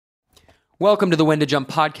Welcome to the When to Jump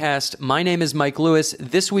podcast. My name is Mike Lewis.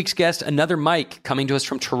 This week's guest, another Mike, coming to us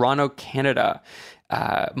from Toronto, Canada.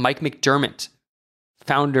 Mike McDermott,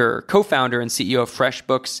 co-founder and CEO of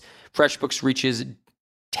FreshBooks. FreshBooks reaches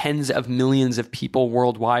tens of millions of people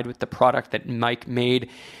worldwide with the product that Mike made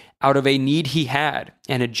out of a need he had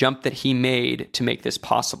and a jump that he made to make this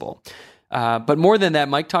possible. But more than that,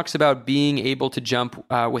 Mike talks about being able to jump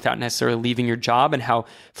without necessarily leaving your job and how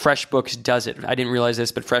FreshBooks does it. I didn't realize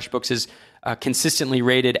this, but FreshBooks is consistently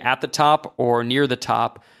rated at the top or near the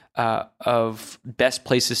top of best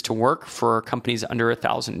places to work for companies under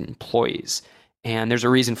 1,000 employees. And there's a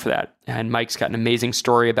reason for that. And Mike's got an amazing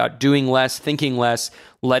story about doing less, thinking less,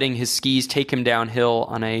 letting his skis take him downhill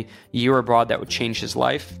on a year abroad that would change his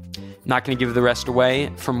life. Not going to give the rest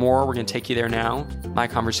away. For more, we're going to take you there now. My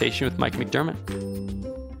conversation with Mike McDermott.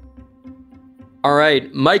 All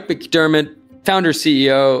right, Mike McDermott, founder,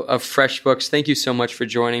 CEO of FreshBooks. Thank you so much for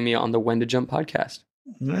joining me on the When to Jump podcast.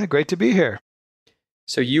 Yeah, great to be here.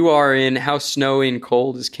 So you are in, how snowy and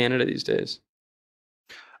cold is Canada these days?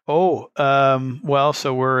 So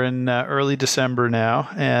we're in early December now,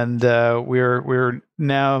 and we're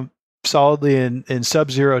now solidly in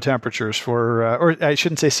sub-zero temperatures or I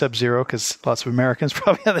shouldn't say sub-zero because lots of Americans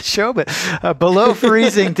probably on the show, but below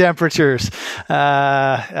freezing temperatures,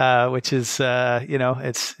 which is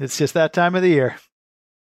it's just that time of the year.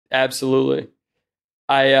 Absolutely.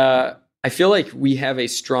 I feel like we have a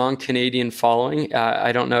strong Canadian following.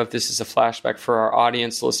 I don't know if this is a flashback for our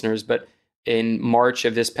audience listeners, but in March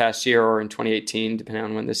of this past year or in 2018, depending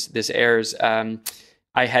on when this airs, I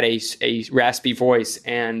had a raspy voice,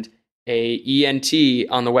 and a ENT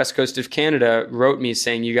on the west coast of Canada wrote me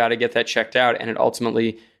saying, you got to get that checked out. And it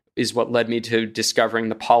ultimately is what led me to discovering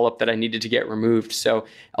the polyp that I needed to get removed. So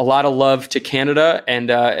a lot of love to Canada, and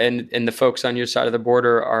the folks on your side of the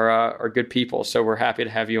border are good people. So we're happy to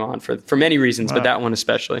have you on for many reasons, but that one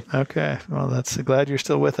especially. Okay. Well, glad you're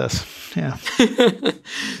still with us. Yeah.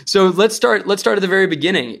 So let's start at the very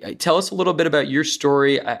beginning. Tell us a little bit about your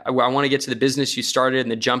story. I want to get to the business you started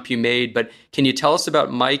and the jump you made, but can you tell us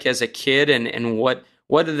about Mike as a kid and what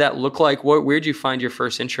did that look like? Where did you find your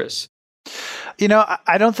first interests?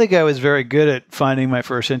 I don't think I was very good at finding my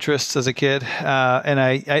first interests as a kid. And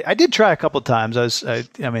I did try a couple of times. This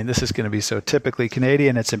is going to be so typically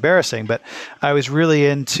Canadian, it's embarrassing, but I was really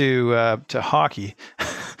into to hockey.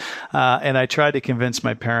 And I tried to convince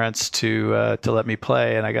my parents to let me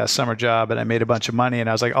play, and I got a summer job and I made a bunch of money, and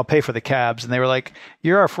I was like, I'll pay for the cabs. And they were like,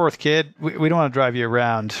 you're our fourth kid. We don't want to drive you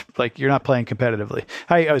around. Like, you're not playing competitively.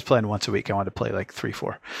 I was playing once a week. I wanted to play like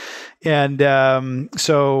 3-4. And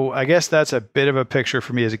so I guess that's a bit of a picture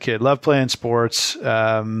for me as a kid. Loved playing sports.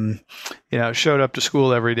 Showed up to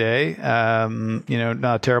school every day.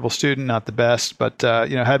 Not a terrible student, not the best, but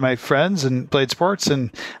had my friends and played sports. And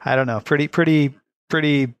I don't know, pretty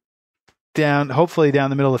hopefully down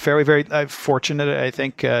the middle of the fairway. Very fortunate, I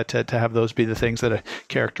think, to have those be the things that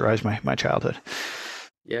characterize my childhood.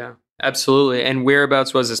 Yeah, absolutely. And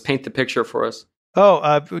whereabouts was this? Paint the picture for us.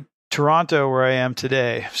 Toronto, where I am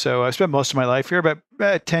today. So I spent most of my life here,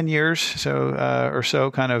 about 10 years or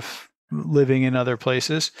so, kind of living in other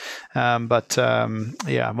places. Most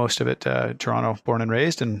of it Toronto, born and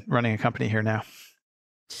raised, and running a company here now.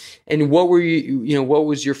 And what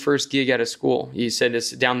was your first gig out of school? You said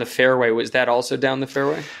it's down the fairway. Was that also down the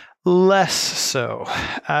fairway? Less so.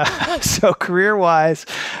 So career-wise,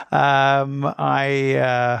 I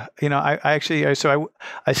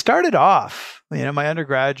started off, my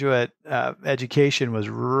undergraduate education was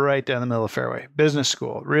right down the middle of the fairway. Business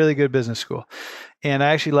school, really good business school. And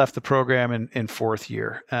I actually left the program in fourth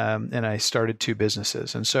year, and I started two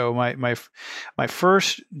businesses. And so my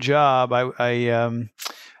first job,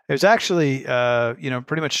 it was actually,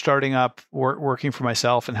 pretty much starting up, working for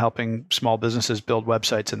myself and helping small businesses build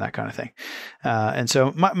websites and that kind of thing. And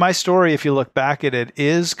so my story, if you look back at it,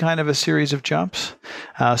 is kind of a series of jumps.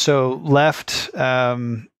 So left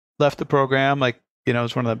the program, it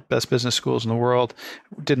was one of the best business schools in the world.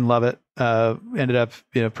 Didn't love it. Ended up,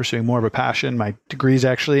 pursuing more of a passion. My degree is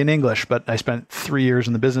actually in English, but I spent 3 years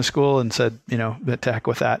in the business school and said, to heck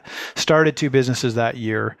with that. Started two businesses that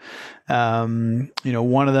year. One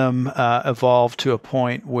of them evolved to a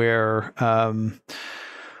point where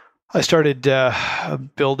I started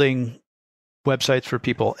building websites for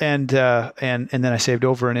people, and then I saved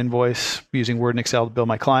over an invoice using Word and Excel to bill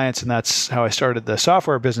my clients, and that's how I started the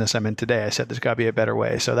software business I'm in today. I said there's got to be a better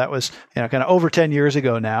way. So that was kind of over 10 years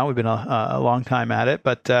ago now. We've been a long time at it,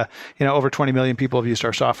 but over 20 million people have used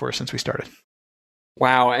our software since we started.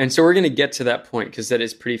 Wow. And so we're going to get to that point because that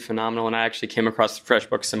is pretty phenomenal. And I actually came across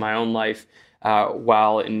FreshBooks in my own life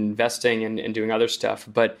while investing and doing other stuff.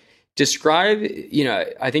 But Describe,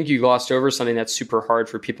 I think you glossed over something that's super hard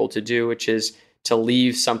for people to do, which is to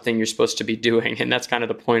leave something you're supposed to be doing. And that's kind of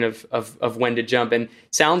the point of when to jump. And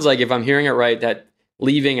sounds like, if I'm hearing it right, that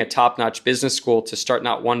leaving a top-notch business school to start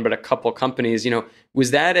not one, but a couple companies,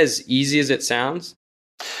 was that as easy as it sounds?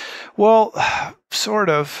 Well, sort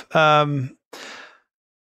of.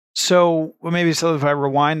 So maybe if I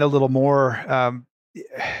rewind a little more,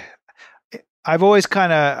 I've always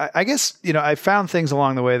kind of, I guess, I found things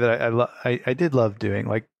along the way that I did love doing,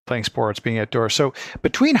 like playing sports, being outdoors. So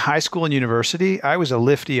between high school and university, I was a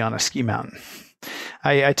liftie on a ski mountain.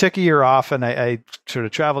 I took a year off and I sort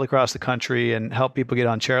of traveled across the country and helped people get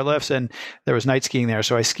on chairlifts. And there was night skiing there.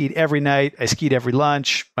 So I skied every night. I skied every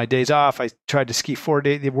lunch. My days off, I tried to ski 4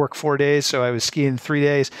 days, work 4 days. So I was skiing 3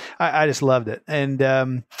 days. I just loved it. And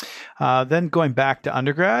then going back to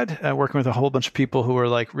undergrad, working with a whole bunch of people who were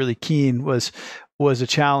like really keen was a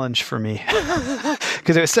challenge for me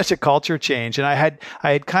because it was such a culture change. And I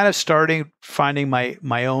had kind of started finding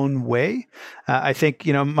my own way. I think,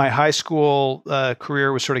 my high school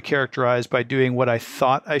career was sort of characterized by doing what I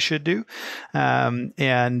thought I should do. I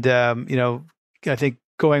think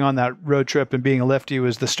going on that road trip and being a lefty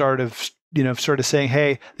was the start of, sort of saying,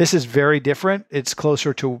 hey, this is very different. It's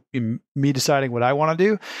closer to me deciding what I want to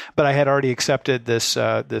do. But I had already accepted this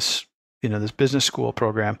business school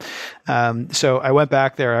program. So I went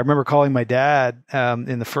back there. I remember calling my dad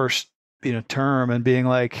in the first, term and being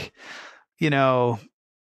like,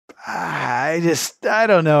 I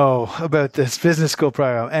don't know about this business school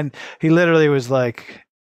program. And he literally was like,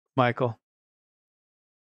 Michael,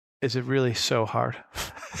 is it really so hard?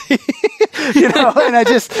 And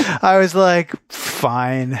I was like,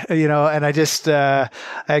 fine, and I just,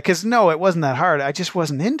 cause no, it wasn't that hard. I just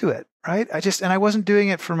wasn't into it. Right. I wasn't doing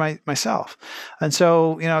it for myself. And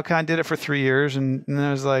so, I kind of did it for 3 years and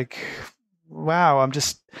I was like, wow, I'm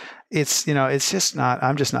just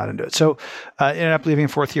not into it. So ended up leaving in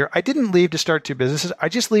fourth year. I didn't leave to start two businesses. I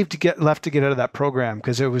just left to get out of that program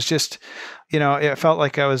because it was just, it felt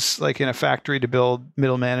like I was like in a factory to build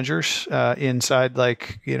middle managers inside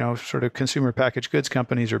like, sort of consumer packaged goods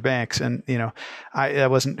companies or banks. And, that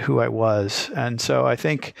wasn't who I was. And so I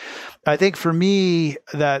think for me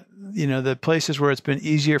that, the places where it's been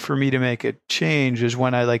easier for me to make a change is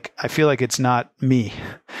when I feel like it's not me.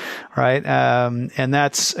 Right. And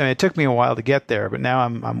it took me a while to get there, but now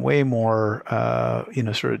I'm way more,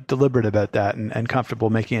 sort of deliberate about that and comfortable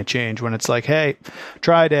making a change when it's like, hey,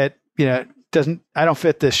 tried it, I don't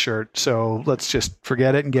fit this shirt. So let's just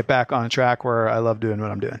forget it and get back on a track where I love doing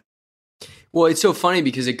what I'm doing. Well, it's so funny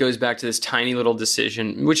because it goes back to this tiny little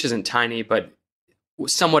decision, which isn't tiny, but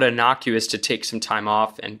somewhat innocuous, to take some time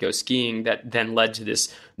off and go skiing that then led to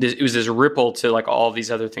this it was this ripple to like all these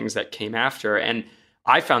other things that came after. And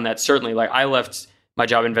I found that certainly, like, I left my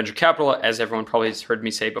job in venture capital, as everyone probably has heard me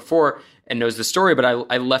say before and knows the story, but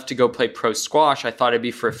I left to go play pro squash. I thought it'd be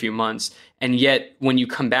for a few months. And yet when you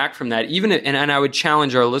come back from that, and I would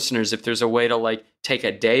challenge our listeners, if there's a way to like take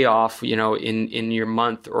a day off, in your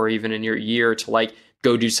month or even in your year to like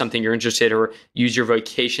go do something you're interested, or use your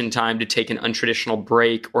vacation time to take an untraditional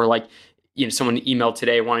break, or like, someone emailed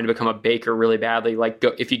today wanting to become a baker really badly. Like,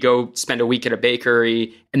 if you go spend a week at a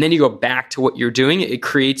bakery and then you go back to what you're doing, it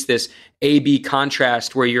creates this A/B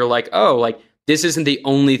contrast where you're like, oh, like this isn't the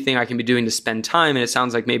only thing I can be doing to spend time. And it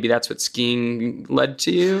sounds like maybe that's what skiing led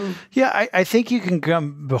to you. Yeah, I think you can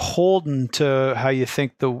become beholden to how you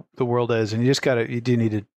think the world is, and you do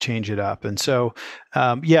need to change it up. And so,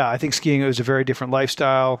 I think skiing was a very different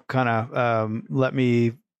lifestyle, kind of let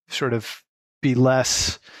me sort of be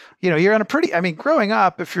less, you're on growing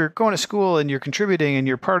up, if you're going to school and you're contributing and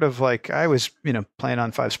you're part of like, I was, playing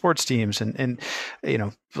on 5 sports teams and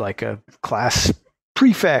like a class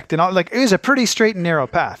prefect and all, like it was a pretty straight and narrow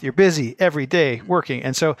path. You're busy every day working.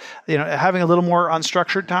 And so, having a little more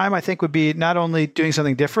unstructured time, I think would be not only doing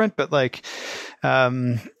something different, but like,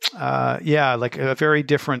 like a very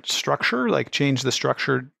different structure, like change the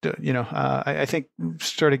structure, I think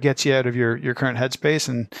sort of gets you out of your current headspace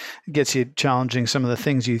and gets you challenging some of the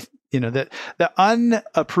things that the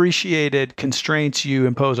unappreciated constraints you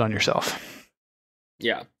impose on yourself.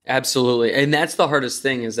 Yeah, absolutely. And that's the hardest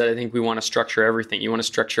thing, is that I think we want to structure everything. You want to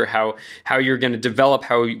structure how you're going to develop,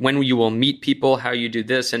 when you will meet people, how you do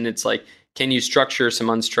this. And it's like, can you structure some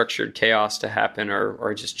unstructured chaos to happen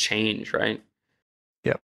or just change, right?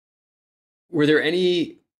 Yep. Were there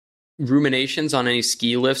any ruminations on any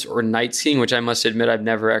ski lifts or night skiing, which I must admit I've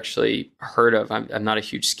never actually heard of? I'm not a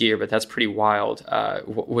huge skier, but that's pretty wild.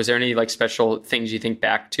 Was there any like special things you think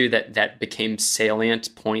back to that became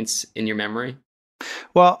salient points in your memory?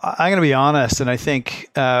 Well, I'm going to be honest, and I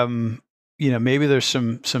think, maybe there's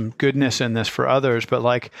some goodness in this for others, but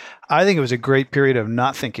like, I think it was a great period of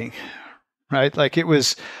not thinking, right? Like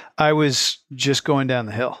I was just going down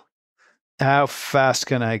the hill. How fast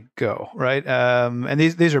can I go, right? And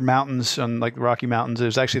these are mountains on like the Rocky Mountains. It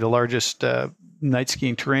was actually the largest night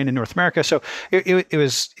skiing terrain in North America. So it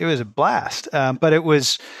was a blast, but it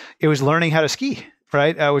was learning how to ski.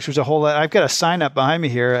 Right, which was a whole lot. I've got a sign up behind me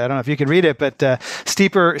here. I don't know if you can read it, but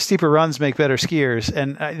steeper runs make better skiers,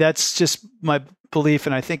 and that's just my belief.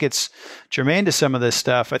 And I think it's germane to some of this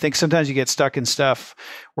stuff. I think sometimes you get stuck in stuff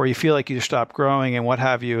where you feel like you stop growing and what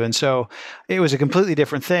have you. And so it was a completely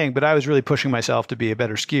different thing. But I was really pushing myself to be a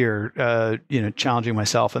better skier, challenging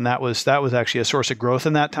myself, and that was actually a source of growth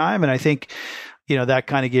in that time. And I think, that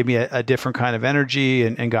kind of gave me a different kind of energy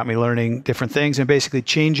and got me learning different things and basically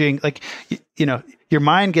changing, like, your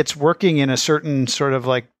mind gets working in a certain sort of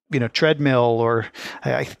like, treadmill, or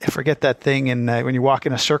I forget that thing. And when you walk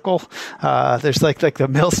in a circle, there's like the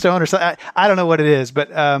millstone or something. I don't know what it is,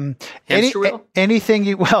 but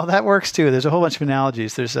anything well, that works too. There's a whole bunch of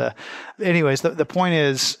analogies. Anyways, the point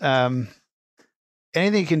is,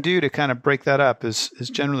 anything you can do to kind of break that up is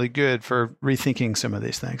generally good for rethinking some of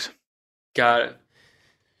these things. Got it.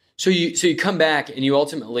 So you come back and you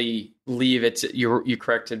ultimately leave. You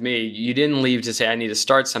corrected me. You didn't leave to say I need to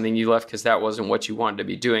start something. You left because that wasn't what you wanted to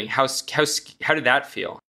be doing. How did that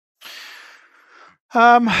feel?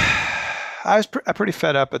 I was pretty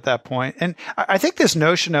fed up at that point, and I think this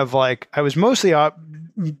notion of like I was mostly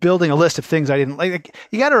building a list of things I didn't like.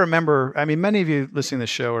 You got to remember. I mean, many of you listening to the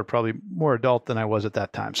show are probably more adult than I was at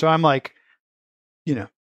that time. So I'm like,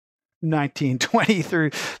 19, 20 through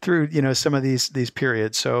some of these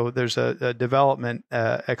periods. So there's a development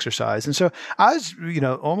exercise. And so I was,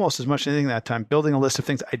 almost as much as anything that time, building a list of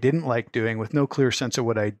things I didn't like doing with no clear sense of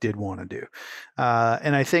what I did want to do.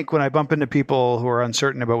 And I think when I bump into people who are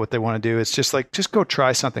uncertain about what they want to do, it's just like, just go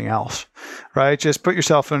try something else, right? Just put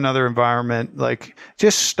yourself in another environment. Like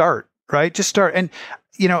just start, right? Just start. And,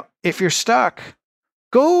 if you're stuck,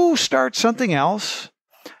 go start something else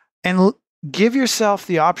and give yourself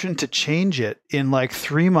the option to change it in like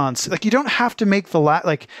 3 months. Like you don't have to make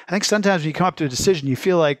I think sometimes when you come up to a decision, you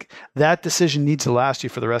feel like that decision needs to last you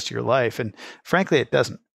for the rest of your life. And frankly, it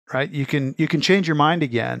doesn't, right? You can change your mind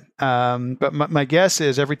again. But my guess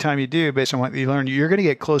is every time you do, based on what you learn, you're going to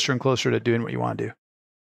get closer and closer to doing what you want to do.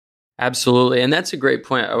 Absolutely. And that's a great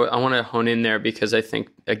point. I want to hone in there because I think,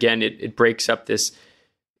 again, it breaks up this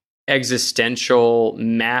existential,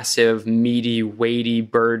 massive, meaty, weighty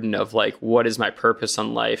burden of like, what is my purpose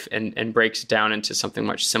on life, and breaks it down into something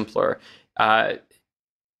much simpler. Are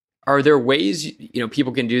there ways,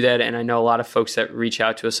 people can do that? And I know a lot of folks that reach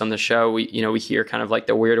out to us on the show, we hear kind of like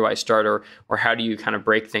the, where do I start, or how do you kind of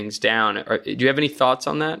break things down? Do you have any thoughts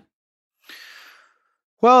on that?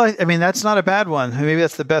 Well, I mean, that's not a bad one. Maybe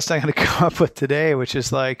that's the best I'm going to come up with today, which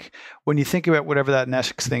is like, when you think about whatever that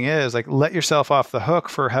next thing is, like let yourself off the hook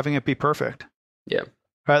for having it be perfect. Yeah.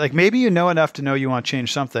 Right. Like maybe you know enough to know you want to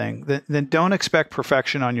change something, then don't expect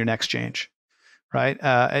perfection on your next change. Right.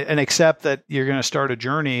 And accept that you're going to start a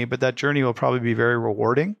journey, but that journey will probably be very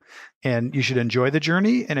rewarding and you should enjoy the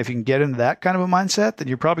journey. And if you can get into that kind of a mindset, then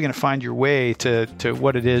you're probably going to find your way to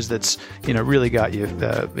what it is that's, really got you,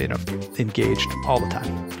 engaged all the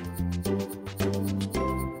time.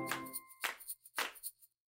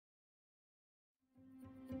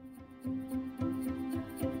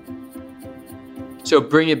 So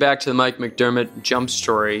bring it back to the Mike McDermott jump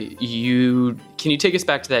story. Can you take us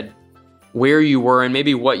back to that, where you were and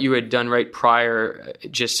maybe what you had done right prior,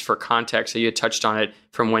 just for context? So you had touched on it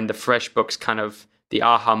from when the FreshBooks kind of the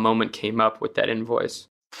aha moment came up with that invoice.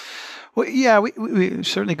 Well, yeah, we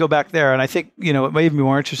certainly go back there. And I think, what may even be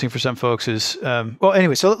more interesting for some folks is,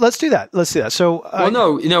 anyway, so let's do that.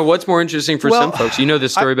 So, what's more interesting for some folks? You know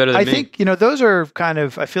this story better than me. I think, those are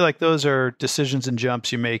I feel like those are decisions and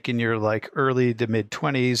jumps you make in your like early to mid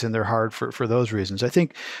 20s, and they're hard for those reasons. I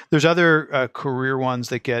think there's other career ones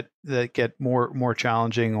that get more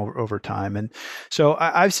challenging over time. And so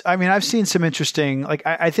I've seen some interesting, like,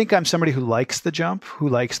 I think I'm somebody who likes the jump, who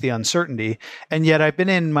likes the uncertainty. And yet I've been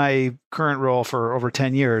in my current role for over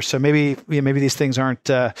 10 years. So maybe these things aren't,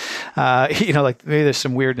 like maybe there's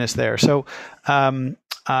some weirdness there. So,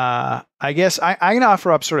 I guess I'm going to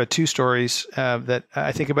offer up sort of two stories that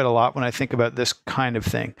I think about a lot when I think about this kind of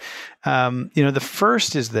thing. The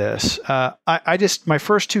first is this. My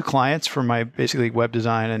first two clients for my basically web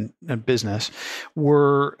design and business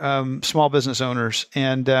were small business owners.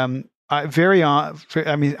 And I'm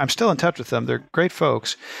still in touch with them. They're great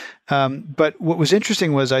folks. But what was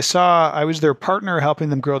interesting was I was their partner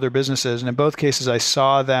helping them grow their businesses. And in both cases, I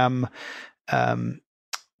saw them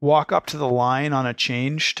walk up to the line on a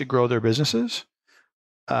change to grow their businesses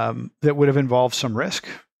that would have involved some risk,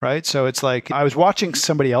 right? So it's like I was watching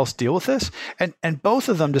somebody else deal with this, and both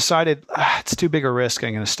of them decided it's too big a risk.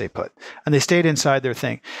 I'm going to stay put, and they stayed inside their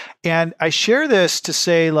thing. And I share this to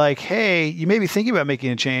say, like, hey, you may be thinking about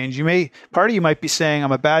making a change. Part of you might be saying,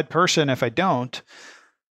 I'm a bad person if I don't.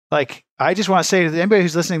 Like, I just want to say to anybody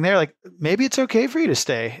who's listening there, like, maybe it's okay for you to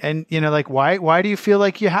stay. And, like, why do you feel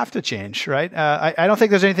like you have to change, right? I don't think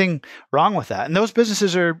there's anything wrong with that. And those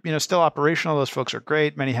businesses are, still operational. Those folks are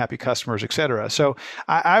great, many happy customers, et cetera. So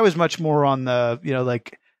I was much more on the,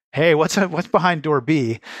 like, hey, what's behind door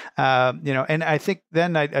B? And I think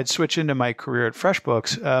then I'd switch into my career at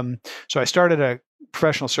FreshBooks. So I started a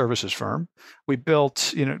professional services firm. We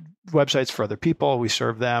built, websites for other people. We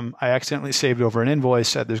served them. I accidentally saved over an invoice,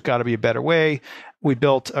 said there's got to be a better way. We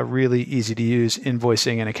built a really easy to use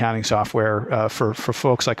invoicing and accounting software for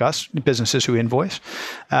folks like us, businesses who invoice.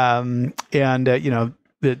 Been at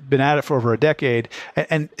it for over a decade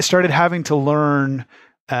and started having to learn.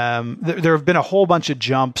 There have been a whole bunch of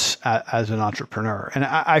jumps as an entrepreneur, and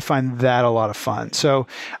I find that a lot of fun. So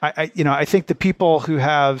I think the people who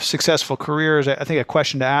have successful careers, I think a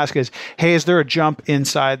question to ask is, hey, is there a jump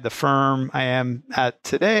inside the firm I am at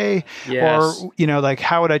today? Yes. Or, like,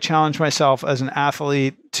 how would I challenge myself as an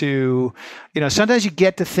athlete to, sometimes you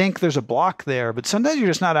get to think there's a block there, but sometimes you're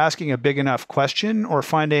just not asking a big enough question or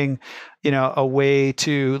finding, a way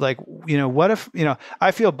to, like, what if,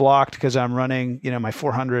 I feel blocked because I'm running, my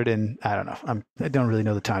 400 and I don't know, I don't really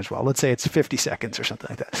know the times well. Let's say it's 50 seconds or something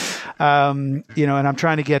like that. And I'm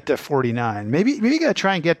trying to get to 49. Maybe you got to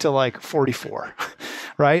try and get to like 44,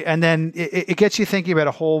 right? And then it gets you thinking about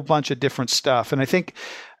a whole bunch of different stuff. And I think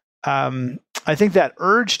that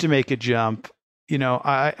urge to make a jump,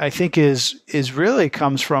 I think is really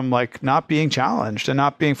comes from, like, not being challenged and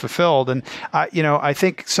not being fulfilled. And I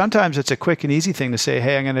think sometimes it's a quick and easy thing to say,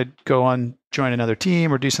 hey, I'm going to go on, join another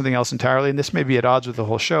team or do something else entirely. And this may be at odds with the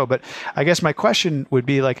whole show, but I guess my question would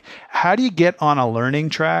be, like, how do you get on a learning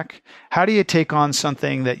track? How do you take on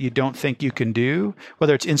something that you don't think you can do,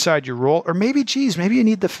 whether it's inside your role or maybe you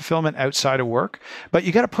need the fulfillment outside of work, but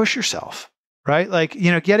you got to push yourself, right? Like,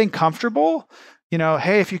 getting comfortable.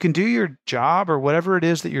 Hey, if you can do your job or whatever it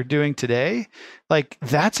is that you're doing today, like,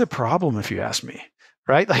 that's a problem if you ask me,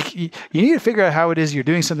 right? Like, you need to figure out how it is you're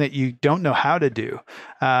doing something that you don't know how to do.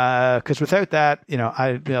 Because without that,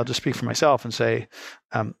 I'll just speak for myself and say,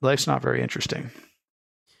 life's not very interesting.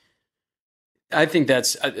 I think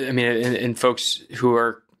that's, and folks who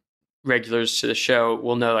are regulars to the show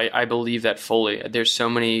will know I believe that fully. There's so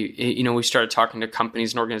many, we started talking to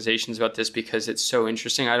companies and organizations about this because it's so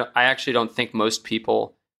interesting. I actually don't think most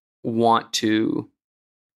people want to,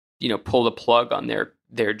 pull the plug on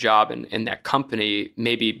their job in that company,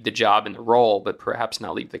 maybe the job and the role, but perhaps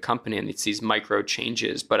not leave the company. And it's these micro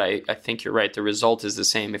changes. But I think you're right. The result is the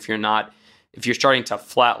same. If you're starting to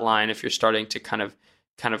flatline, if you're starting to kind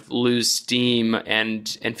of lose steam and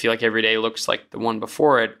feel like every day looks like the one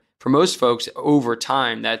before it, for most folks, over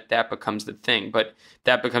time, that becomes the thing. But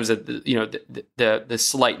that becomes the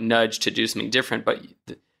slight nudge to do something different. But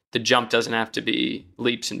the jump doesn't have to be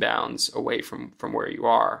leaps and bounds away from where you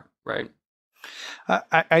are, right?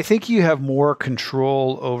 I think you have more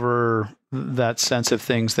control over that sense of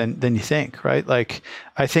things than you think, right? Like,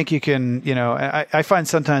 I think you can, I find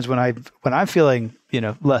sometimes when I'm feeling,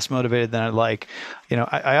 less motivated than I'd like,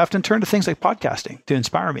 I often turn to things like podcasting to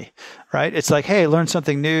inspire me, right? It's like, hey, learn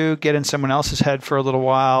something new, get in someone else's head for a little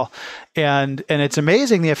while. And it's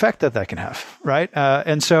amazing the effect that can have, right?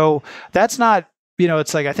 And so that's not,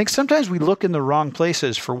 it's like, I think sometimes we look in the wrong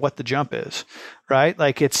places for what the jump is, right?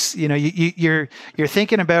 Like, it's, you're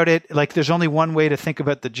thinking about it like there's only one way to think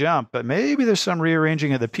about the jump, but maybe there's some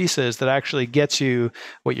rearranging of the pieces that actually gets you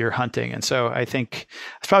what you're hunting. And so I think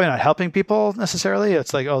it's probably not helping people necessarily.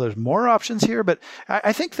 It's like, oh, there's more options here, but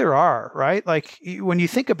I think there are, right? Like, when you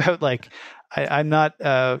think about, like, I'm not,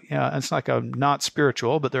 it's like I'm not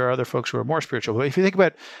spiritual, but there are other folks who are more spiritual. But if you think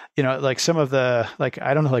about, like some of the, like,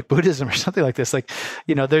 I don't know, like Buddhism or something like this, like,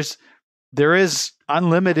 there is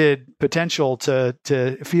unlimited potential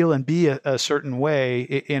to feel and be a certain way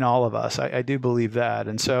in all of us. I do believe that.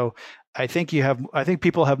 And so I think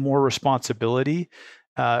people have more responsibility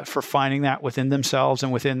for finding that within themselves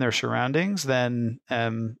and within their surroundings than, hey,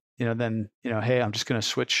 I'm just going to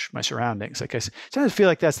switch my surroundings. Like, I sometimes feel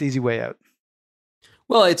like that's the easy way out.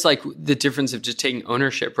 Well, it's like the difference of just taking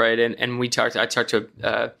ownership, right? And I talked to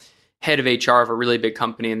a head of HR of a really big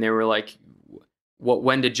company, and they were like,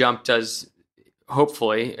 when to jump does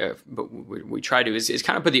hopefully, but we try to, is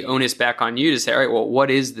kind of put the onus back on you to say, all right, well,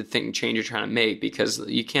 what is the change you're trying to make? Because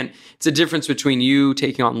you can't, it's a difference between you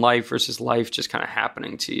taking on life versus life just kind of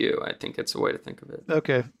happening to you. I think it's a way to think of it.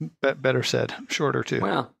 Okay. Better said. Shorter too.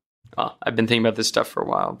 Well, I've been thinking about this stuff for a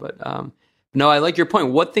while, but no, I like your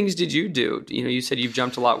point. What things did you do? You said you've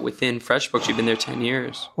jumped a lot within FreshBooks. You've been there 10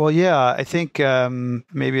 years. Well, yeah, I think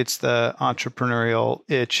maybe it's the entrepreneurial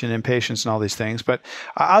itch and impatience and all these things. But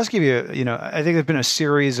I'll just give you, I think there's been a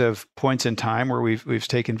series of points in time where we've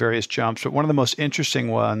taken various jumps. But one of the most interesting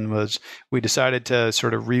one was we decided to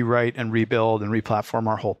sort of rewrite and rebuild and replatform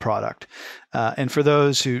our whole product. And for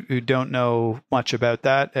those who don't know much about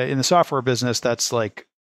that, in the software business, that's like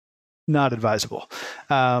not advisable.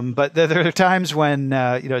 But there are times when,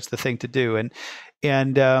 it's the thing to do.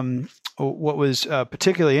 And what was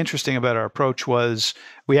particularly interesting about our approach was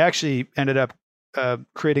we actually ended up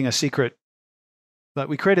creating a secret, but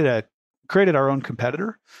we created our own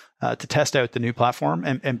competitor to test out the new platform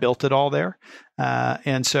and built it all there.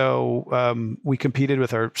 And so we competed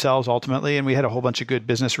with ourselves ultimately, and we had a whole bunch of good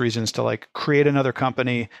business reasons to like create another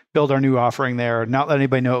company, build our new offering there, not let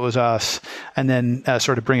anybody know it was us, and then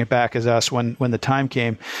sort of bring it back as us when the time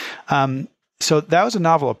came. So that was a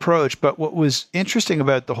novel approach. But what was interesting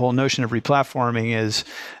about the whole notion of replatforming is,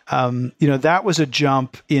 that was a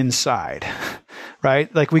jump inside,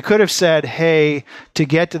 right? Like we could have said, hey, to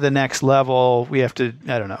get to the next level, we have to,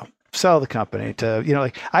 I don't know, sell the company to,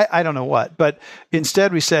 I don't know what. But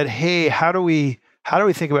instead we said, hey, how do we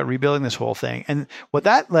think about rebuilding this whole thing? And what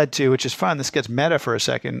that led to, which is fun, this gets meta for a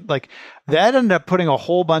second, like that ended up putting a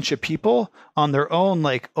whole bunch of people on their own,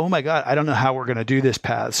 like, oh my God, I don't know how we're going to do this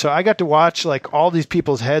path. So I got to watch like all these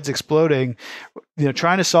people's heads exploding,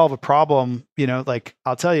 trying to solve a problem, like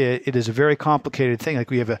I'll tell you, it is a very complicated thing. Like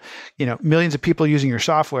we have millions of people using your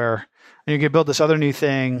software, and you're going to build this other new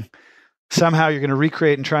thing. Somehow you're going to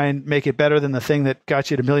recreate and try and make it better than the thing that got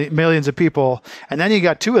you to millions of people. And then you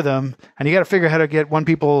got two of them, and you got to figure out how to get one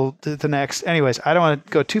people to the next. Anyways, I don't want to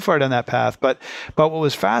go too far down that path. But what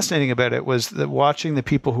was fascinating about it was that watching the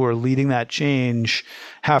people who are leading that change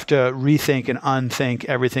have to rethink and unthink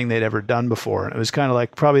everything they'd ever done before. And it was kind of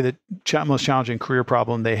like probably the most challenging career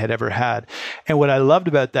problem they had ever had. And what I loved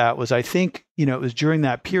about that was I think, it was during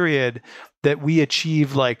that period that we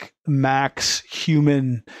achieved like max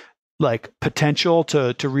human like potential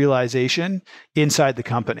to realization inside the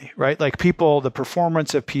company, right? Like people, the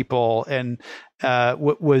performance of people, and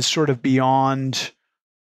was sort of beyond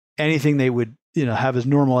anything they would have as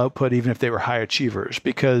normal output, even if they were high achievers,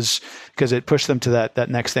 because it pushed them to that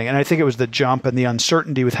next thing. And I think it was the jump and the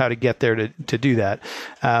uncertainty with how to get there to do that.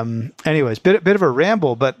 Anyways, bit of a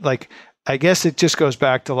ramble, but like I guess it just goes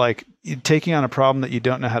back to like taking on a problem that you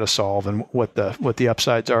don't know how to solve and what the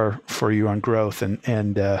upsides are for you on growth, and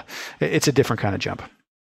it's a different kind of jump.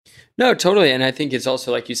 No, totally. And I think it's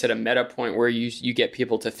also, like you said, a meta point where you get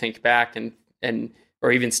people to think back and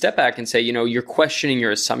or even step back and say, you're questioning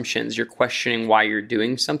your assumptions, you're questioning why you're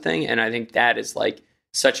doing something. And I think that is like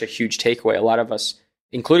such a huge takeaway. A lot of us,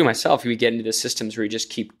 including myself, we get into the systems where you just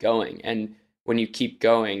keep going. And when you keep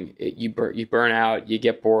going, you burn out, you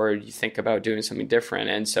get bored, you think about doing something different.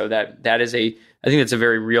 And so that is I think that's a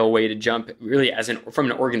very real way to jump, really from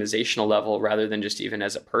an organizational level rather than just even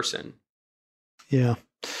as a person. Yeah.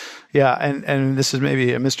 Yeah. And this is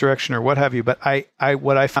maybe a misdirection or what have you, but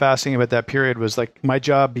what I found fascinating about that period was like my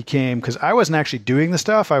job became, because I wasn't actually doing the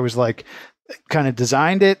stuff. I was like kind of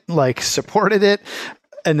designed it, like supported it.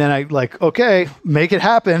 And then I like, okay, make it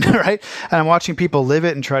happen, right? And I'm watching people live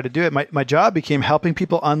it and try to do it. My job became helping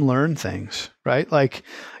people unlearn things, right? Like,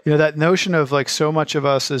 that notion of like so much of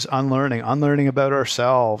us is unlearning about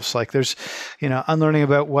ourselves. Like there's, unlearning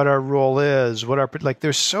about what our role is,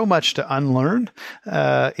 there's so much to unlearn.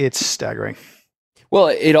 It's staggering. Well,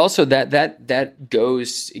 it also that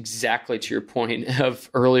goes exactly to your point of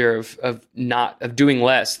earlier of doing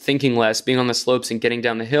less, thinking less, being on the slopes and getting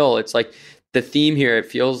down the hill. It's like, the theme here, it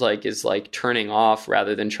feels like, is like turning off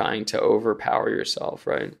rather than trying to overpower yourself,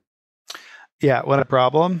 right? Yeah. What a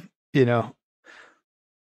problem, the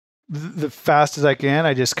fast as I can,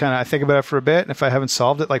 I just I think about it for a bit. And if I haven't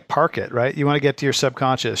solved it, like park it, right? You want to get to your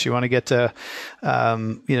subconscious. You want to get to,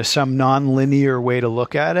 some non-linear way to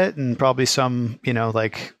look at it, and probably some,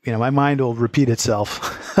 my mind will repeat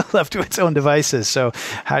itself left to its own devices. So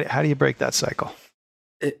how do you break that cycle?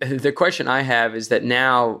 The question I have is that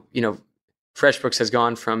now, FreshBooks has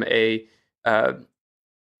gone from a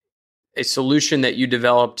solution that you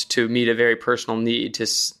developed to meet a very personal need to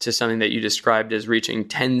something that you described as reaching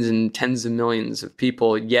tens and tens of millions of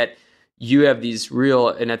people. Yet you have these real,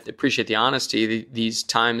 and I appreciate the honesty, these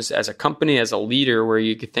times as a company, as a leader, where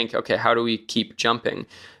you could think, okay, how do we keep jumping?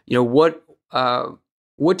 What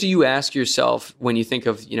do you ask yourself when you think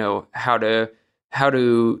of, how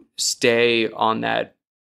to stay on that?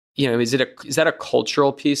 Is that a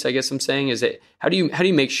cultural piece? I guess I'm saying, is it, how do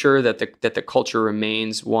you make sure that the culture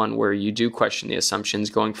remains one where you do question the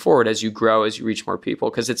assumptions going forward as you grow, as you reach more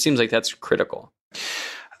people? Because it seems like that's critical.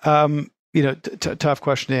 Tough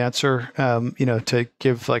question to answer. To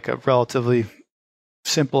give like a relatively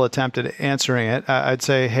simple attempt at answering it, I'd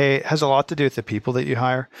say, hey, it has a lot to do with the people that you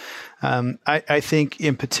hire. I think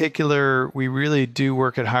in particular, we really do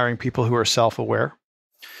work at hiring people who are self-aware.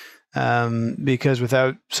 Because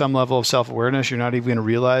without some level of self-awareness, you're not even going to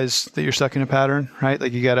realize that you're stuck in a pattern, right?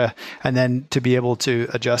 Like and then to be able to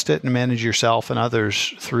adjust it and manage yourself and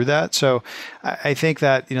others through that. So I think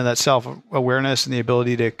that, that self-awareness and the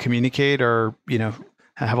ability to communicate or,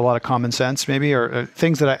 have a lot of common sense maybe, or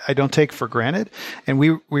things that I don't take for granted. And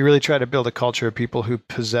we really try to build a culture of people who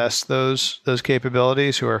possess those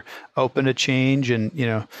capabilities, who are open to change and,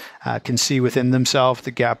 can see within themselves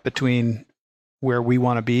the gap between where we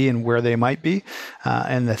want to be and where they might be,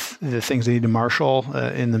 and the things they need to marshal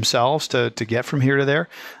in themselves to get from here to there.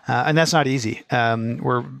 And that's not easy.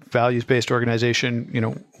 We're a values-based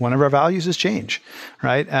organization. One of our values is change,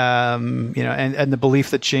 right? And the belief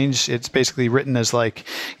that change, it's basically written as like,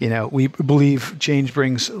 we believe change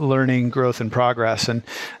brings learning, growth, and progress. And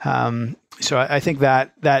so I think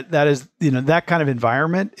that is, that kind of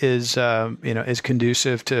environment is, is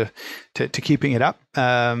conducive to keeping it up.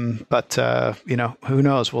 But who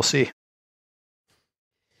knows? We'll see.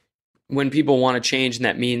 When people want to change and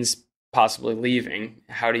that means possibly leaving,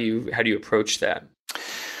 how do you approach that?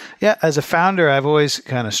 Yeah, as a founder, I've always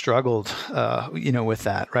kind of struggled, with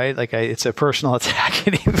that, right? Like it's a personal attack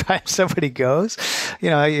anytime somebody goes.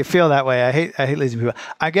 You feel that way. I hate losing people.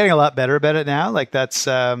 I'm getting a lot better about it now. Like that's,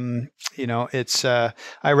 it's.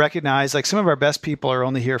 I recognize like some of our best people are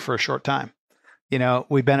only here for a short time.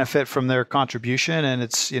 We benefit from their contribution, and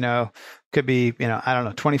it's could be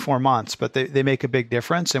 24 months, but they make a big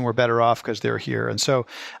difference, and we're better off because they're here. And so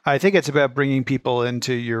I think it's about bringing people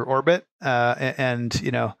into your orbit and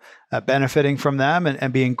benefiting from them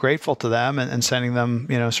and being grateful to them and sending them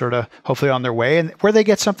sort of hopefully on their way, and where they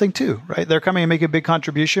get something too, right? They're coming and make a big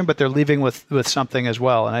contribution, but they're leaving with something as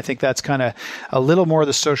well. And I think that's kind of a little more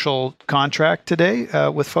the social contract today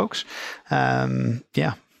with folks.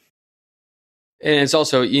 Yeah. And it's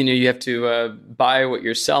also, you have to buy what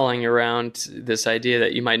you're selling around this idea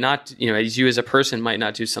that you might not, as you as a person might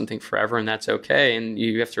not do something forever, and that's okay. And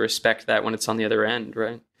you have to respect that when it's on the other end,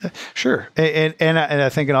 right? Sure. And I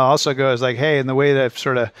think it also goes like, hey, and the way that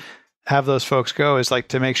sort of have those folks go is like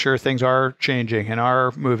to make sure things are changing and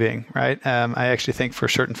are moving, right? I actually think for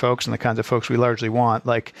certain folks and the kinds of folks we largely want,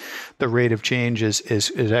 like the rate of change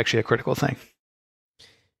is actually a critical thing.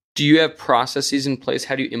 Do you have processes in place?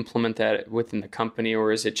 How do you implement that within the company?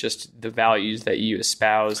 Or is it just the values that you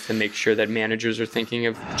espouse to make sure that managers are thinking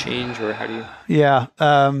of change? Or how do you? Yeah.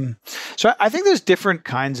 So I think there's different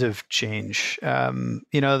kinds of change.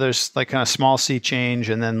 There's like kind of small C change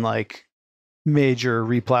and then like major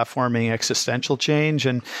replatforming existential change.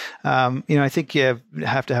 And, I think you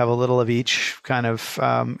have to have a little of each kind of,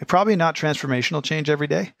 probably not transformational change every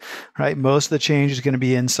day, right? Most of the change is going to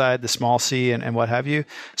be inside the small C and what have you.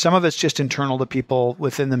 Some of it's just internal to people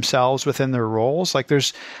within themselves, within their roles. Like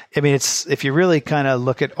it's, if you really kind of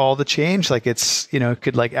look at all the change, like it's,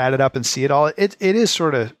 could like add it up and see it all. It is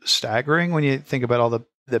sort of staggering when you think about all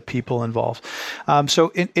the people involved. So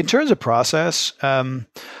in terms of process,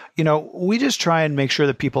 we just try and make sure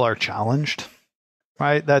that people are challenged,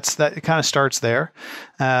 right? That kind of starts there.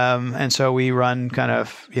 And so we run kind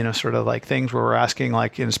of, sort of like things where we're asking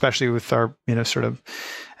like, and especially with our, sort of,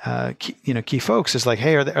 key folks is like,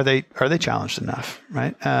 hey, are they challenged enough,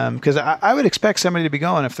 right? Because I would expect somebody to be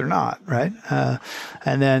going if they're not, right?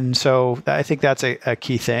 And then, so I think that's a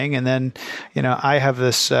key thing. And then, I have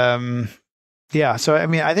this, yeah. So,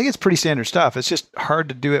 I think it's pretty standard stuff. It's just hard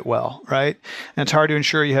to do it well, right? And it's hard to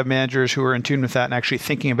ensure you have managers who are in tune with that and actually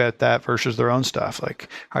thinking about that versus their own stuff. Like,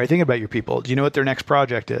 how are you thinking about your people? Do you know what their next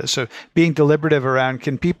project is? So being deliberative around,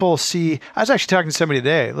 can people see, I was actually talking to somebody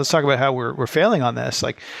today. Let's talk about how we're failing on this.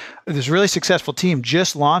 Like this really successful team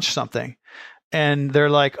just launched something and they're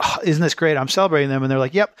like, oh, isn't this great? I'm celebrating them. And they're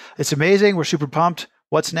like, yep, it's amazing. We're super pumped.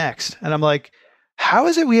 What's next? And I'm like, how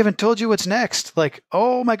is it we haven't told you what's next? Like,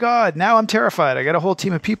 oh my God, now I'm terrified. I got a whole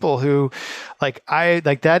team of people who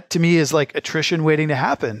that to me is like attrition waiting to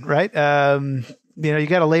happen, right? you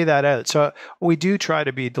got to lay that out. So we do try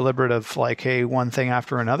to be deliberate of like, hey, one thing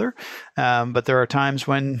after another. But there are times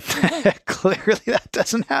when clearly that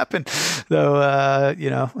doesn't happen. So,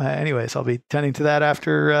 anyways, I'll be tending to that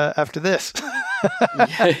after this.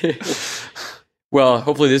 Well,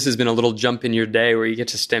 hopefully this has been a little jump in your day where you get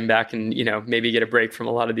to stand back and, maybe get a break from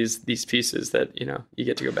a lot of these pieces that, you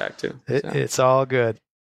get to go back to. It's all good.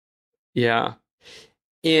 Yeah.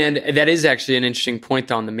 And that is actually an interesting point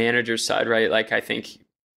though, on the manager's side, right? Like, I think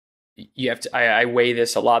you have to, I weigh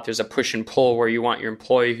this a lot. There's a push and pull where you want your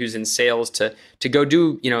employee who's in sales to go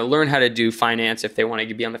do, learn how to do finance if they want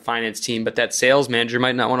to be on the finance team, but that sales manager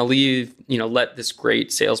might not want to leave, let this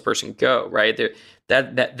great salesperson go, right?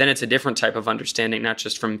 Then it's a different type of understanding, not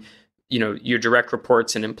just from, your direct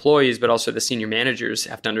reports and employees, but also the senior managers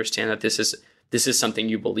have to understand that this is something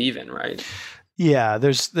you believe in, right? Yeah,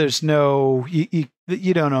 there's no,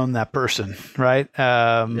 you don't own that person, right?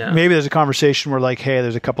 Maybe there's a conversation where like, hey,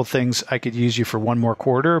 there's a couple things I could use you for one more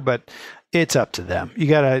quarter, but it's up to them. You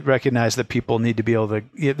got to recognize that people need to be able to,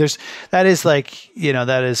 that is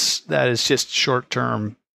just short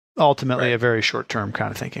term, ultimately right. A very short term kind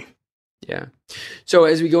of thinking. Yeah. So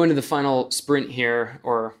as we go into the final sprint here,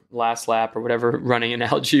 or last lap, or whatever running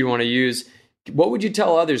analogy you want to use, what would you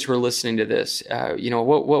tell others who are listening to this?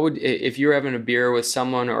 What would, if you're having a beer with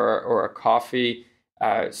someone or a coffee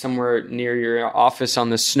somewhere near your office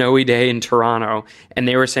on the snowy day in Toronto, and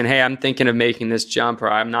they were saying, "Hey, I'm thinking of making this jump,"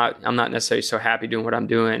 or I'm not necessarily so happy doing what I'm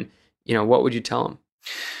doing. What would you tell them?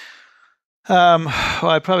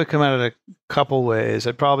 Well, I'd probably come at it a couple ways.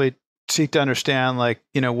 I'd probably seek to understand, like,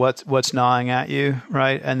 what's gnawing at you,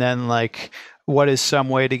 right? And then, like, what is some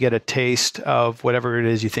way to get a taste of whatever it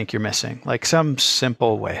is you think you're missing? Like some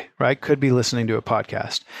simple way, right? Could be listening to a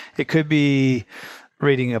podcast. It could be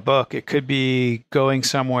reading a book. It could be going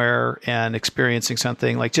somewhere and experiencing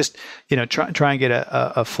something, like just, try and get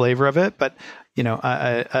a flavor of it. But,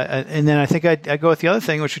 and then I think I go with the other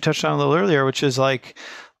thing, which we touched on a little earlier, which is like,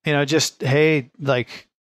 just, hey, like,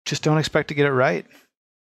 just don't expect to get it right.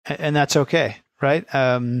 And that's okay, right?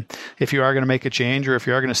 If you are going to make a change, or if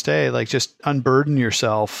you are going to stay, like, just unburden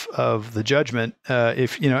yourself of the judgment. I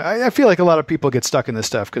feel like a lot of people get stuck in this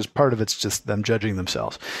stuff because part of it's just them judging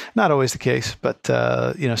themselves. Not always the case, but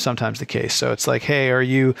sometimes the case. So it's like, hey, are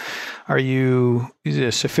you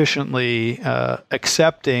sufficiently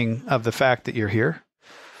accepting of the fact that you're here,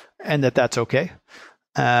 and that's okay?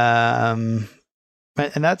 And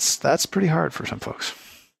that's pretty hard for some folks.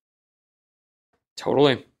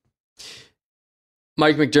 Totally.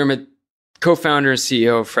 Mike McDermott, co-founder and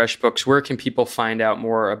CEO of FreshBooks. Where can people find out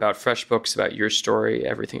more about FreshBooks, about your story,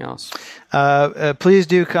 everything else? Please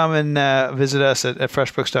do come and visit us at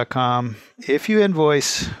freshbooks.com. If you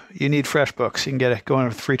invoice, you need FreshBooks. You can go on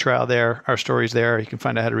a free trial there. Our story's there. You can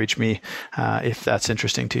find out how to reach me if that's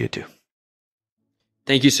interesting to you too.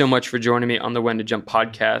 Thank you so much for joining me on the When to Jump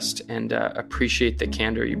podcast, and appreciate the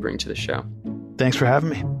candor you bring to the show. Thanks for having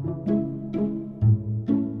me.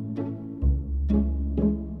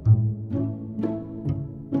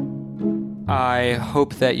 I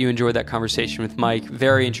hope that you enjoyed that conversation with Mike.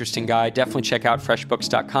 Very interesting guy. Definitely check out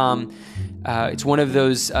freshbooks.com. It's one of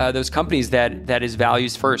those companies that is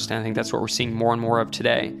values first, and I think that's what we're seeing more and more of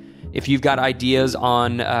today. If you've got ideas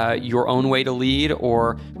on your own way to lead,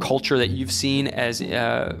 or culture that you've seen as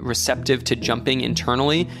receptive to jumping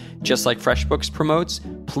internally, just like FreshBooks promotes,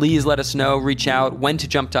 please let us know. Reach out,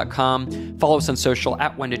 whentojump.com. Follow us on social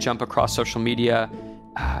at whentojump across social media.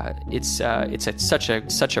 It's such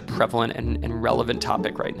a prevalent and relevant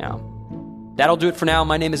topic right now. That'll do it for now.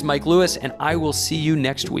 My name is Mike Lewis, and I will see you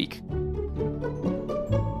next week.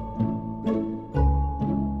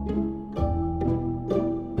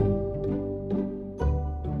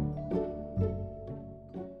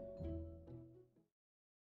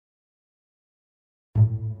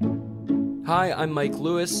 Hi, I'm Mike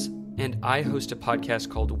Lewis, and I host a podcast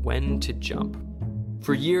called When to Jump.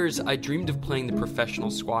 For years, I dreamed of playing the professional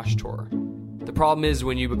squash tour. The problem is,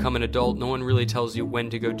 when you become an adult, no one really tells you when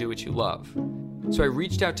to go do what you love. So I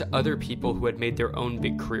reached out to other people who had made their own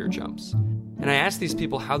big career jumps. And I asked these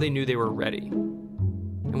people how they knew they were ready.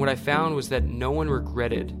 And what I found was that no one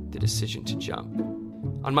regretted the decision to jump.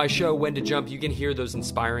 On my show, When to Jump, you can hear those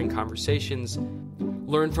inspiring conversations,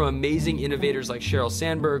 learn from amazing innovators like Sheryl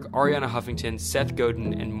Sandberg, Arianna Huffington, Seth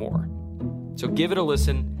Godin, and more. So give it a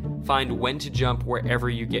listen. Find When to Jump wherever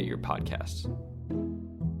you get your podcasts.